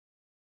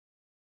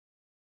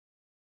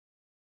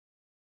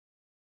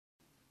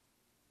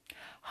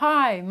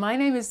Hi, my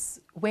name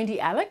is Wendy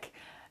Alec,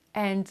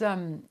 and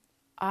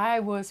I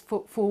was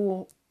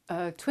for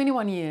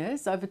 21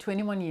 years, over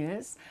 21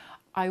 years,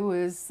 I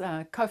was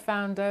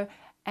co-founder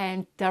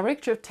and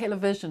director of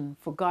television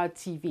for God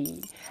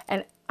TV.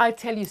 And I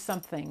tell you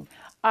something,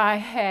 I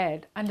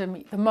had under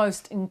me the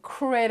most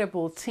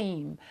incredible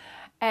team,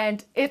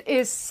 and it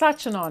is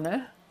such an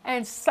honor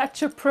and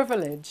such a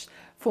privilege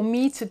for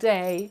me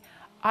today.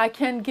 I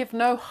can give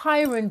no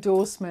higher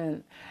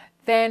endorsement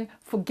than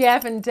for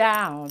Gavin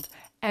Dowd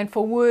and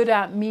for Word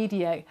Out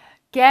Media.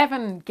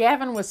 Gavin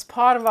was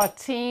part of our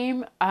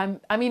team,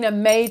 I mean a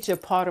major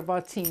part of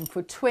our team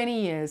for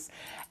 20 years.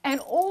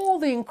 And all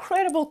the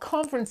incredible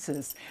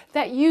conferences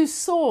that you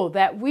saw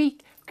that we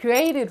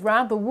created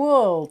around the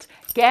world,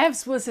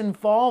 Gavs was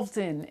involved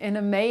in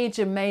a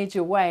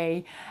major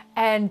way.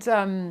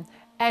 And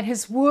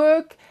his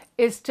work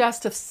is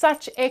just of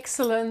such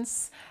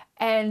excellence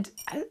and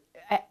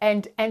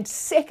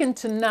second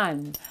to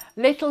none,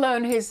 let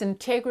alone his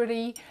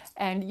integrity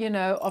and, you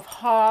know, of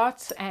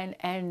heart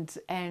and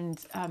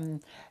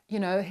you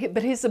know,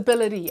 but his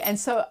ability. And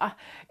so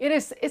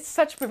it's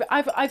such,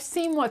 I've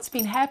seen what's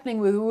been happening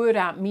with Word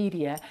Out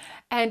Media,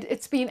 and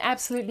it's been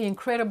absolutely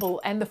incredible.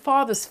 And the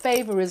Father's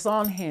favor is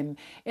on him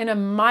in a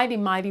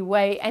mighty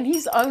way, and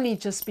he's only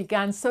just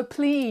begun. So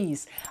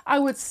please, I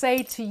would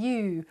say to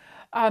you,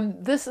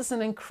 this is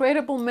an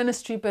incredible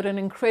ministry, but an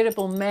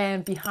incredible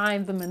man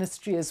behind the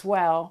ministry as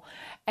well.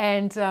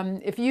 And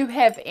if you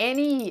have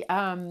any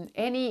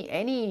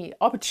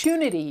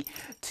opportunity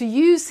to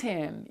use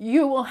him,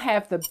 you will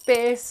have the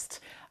best,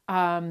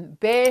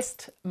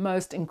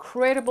 most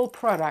incredible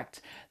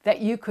product that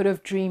you could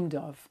have dreamed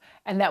of,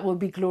 and that will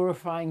be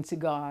glorifying to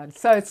God.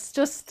 So it's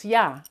just,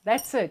 yeah,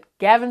 that's it.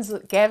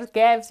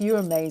 Gavs, you're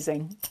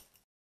amazing.